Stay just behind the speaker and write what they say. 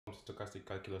Stochastic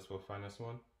Calculus for Finance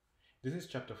 1. This is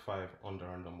chapter 5 on the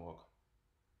random walk.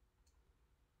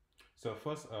 So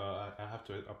first, I have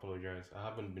to apologize. I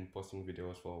haven't been posting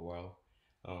videos for a while.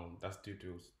 That's due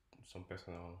to some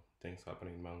personal things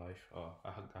happening in my life.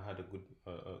 I had a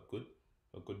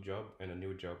good job and a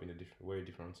new job in a very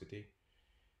different city.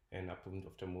 And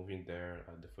after moving there,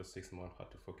 the first 6 months, I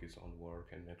had to focus on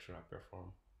work and make sure I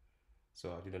perform.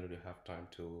 So I didn't really have time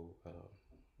to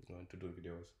do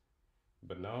videos.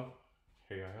 But now,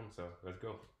 here I am. So let's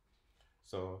go.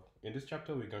 So in this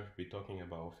chapter, we're going to be talking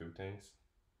about a few things.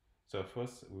 So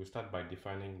first, we'll start by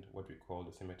defining what we call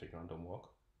the symmetric random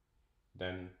walk.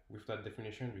 Then with that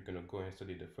definition, we're going to go and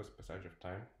study the first passage of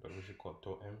time, that we should call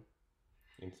tau m,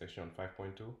 in section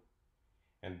 5.2.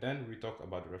 And then we talk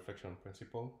about the reflection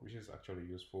principle, which is actually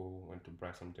useful when to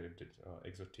buy some derivative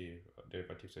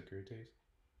securities.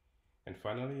 And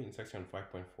finally, in section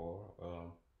 5.4,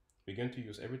 we're going to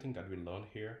use everything that we learned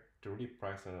here to really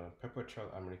price a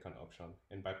perpetual American option.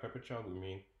 And by perpetual, we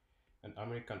mean an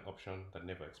American option that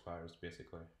never expires,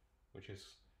 basically, which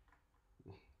is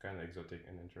kind of exotic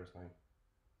and interesting.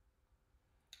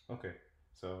 Okay,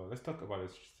 so let's talk about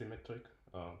the symmetric.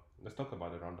 Let's talk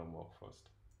about the random walk first.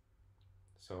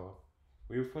 So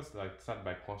we will first start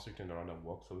by constructing the random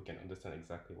walk so we can understand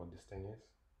exactly what this thing is.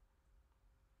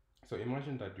 So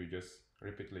imagine that you just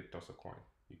repeatedly toss a coin.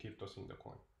 You keep tossing the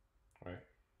coin, right?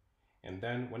 And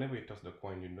then whenever you toss the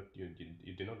coin, you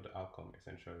denote the outcome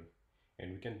essentially.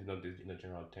 And we can denote this in a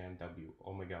general term that will be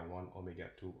omega 1, omega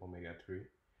 2, omega 3,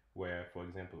 where, for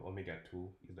example, omega 2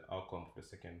 is the outcome of the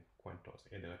second coin toss,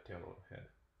 either a tail or a head.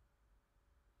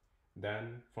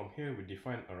 Then from here, we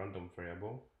define a random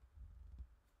variable.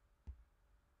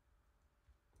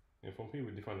 And from here,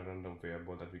 we define a random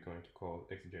variable that we're going to call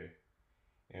xj.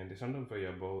 And this random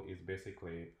variable is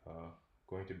basically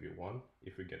going to be 1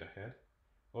 if we get a head,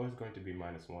 or it's going to be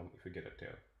 -1 if we get a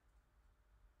tail.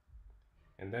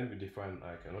 And then we define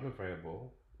like another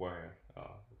variable where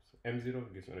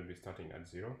m0 is going to be starting at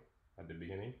 0 at the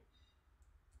beginning.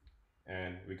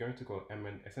 And we're going to call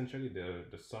mn essentially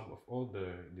the sum of all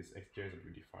these xj's that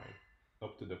we define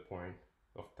up to the point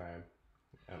of time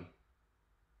m.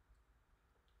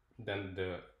 Then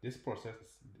this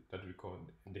process that we call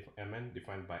mn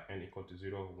defined by n equal to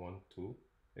 0, 1, 2,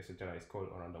 etc. is called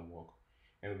a random walk.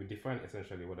 And we define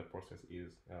essentially what the process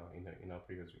is in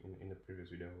the previous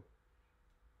video.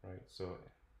 Right, so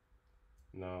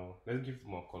now let's give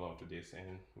more color to this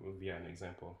and via an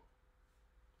example.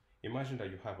 Imagine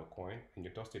that you have a coin and you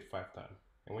tossed it 5 times,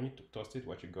 and when you tossed it,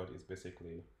 what you got is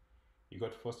basically you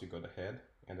got a head,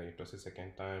 and then you toss it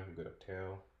second time, you got a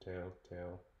tail,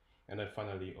 tail, and then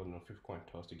finally on the 5th coin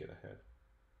toss you get a head.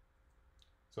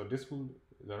 So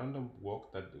the random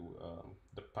walk that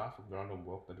the path of the random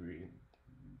walk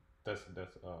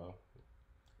that's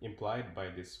implied by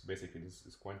this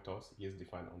coin toss is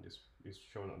defined on this, is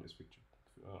shown on this picture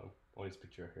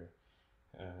here,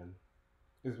 and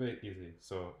it's very easy.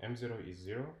 So m0 is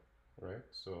 0, right?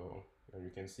 So you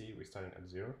can see we're starting at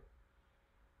 0.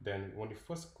 Then when you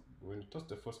toss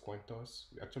the first coin toss,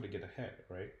 we actually get a head,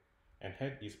 right? And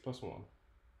head is +1.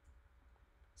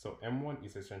 So m1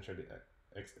 is essentially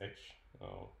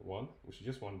xh1, which is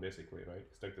just 1 basically, right?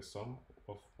 It's like the sum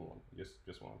of 1,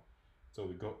 just 1. So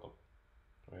we go up.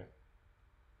 Right.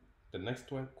 The next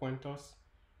coin toss,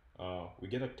 we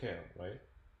get a tail, right?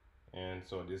 And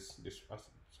so this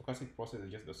stochastic process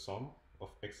is just the sum of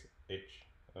xh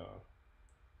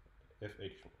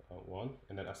fh1,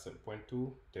 and then as a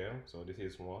 0.2 tail. So this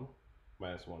is 1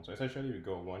 minus 1. So essentially we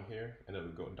go 1 here, and then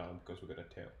we go down because we got a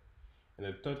tail. And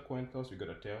the third coin toss we got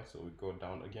a tail, so we go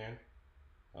down again.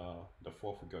 The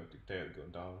fourth we got the tail, go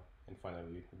down, and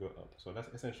finally we go up. So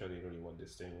that's essentially really what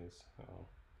this thing is.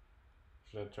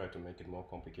 Shouldn't try to make it more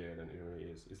complicated than it really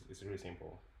is. It's really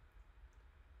simple.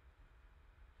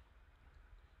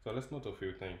 So let's note a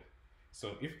few things.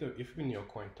 So if in your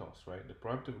coin toss, right, the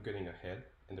probability of getting a head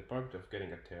and the probability of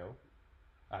getting a tail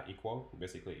are equal,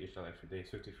 basically each like there's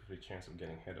 50-50 chance of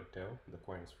getting head or tail, the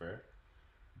coin is fair,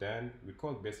 then we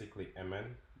call basically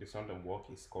mn, this random walk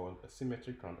is called a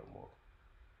symmetric random walk.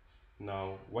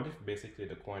 Now what if basically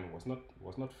the coin was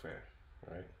not fair,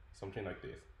 right? Something like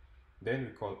this. Then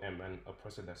we call mn a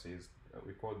process that is,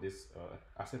 we call this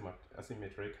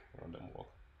asymmetric random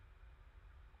walk,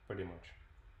 pretty much.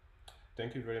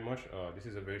 Thank you very much. This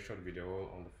is a very short video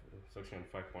on the section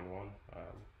 5.1.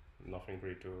 Nothing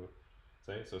really to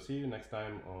say. So see you next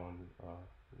time on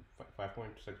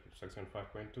section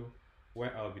 5.2,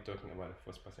 where I'll be talking about the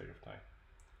first passage of time.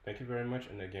 Thank you very much.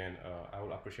 And again, I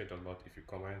will appreciate a lot if you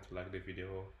comment, like the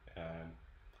video, and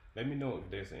let me know if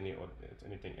there's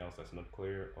anything else that's not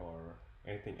clear, or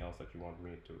anything else that you want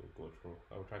me to go through.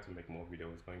 I will try to make more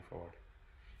videos going forward.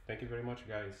 Thank you very much,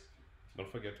 guys.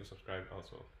 Don't forget to subscribe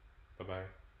also. Bye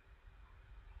bye.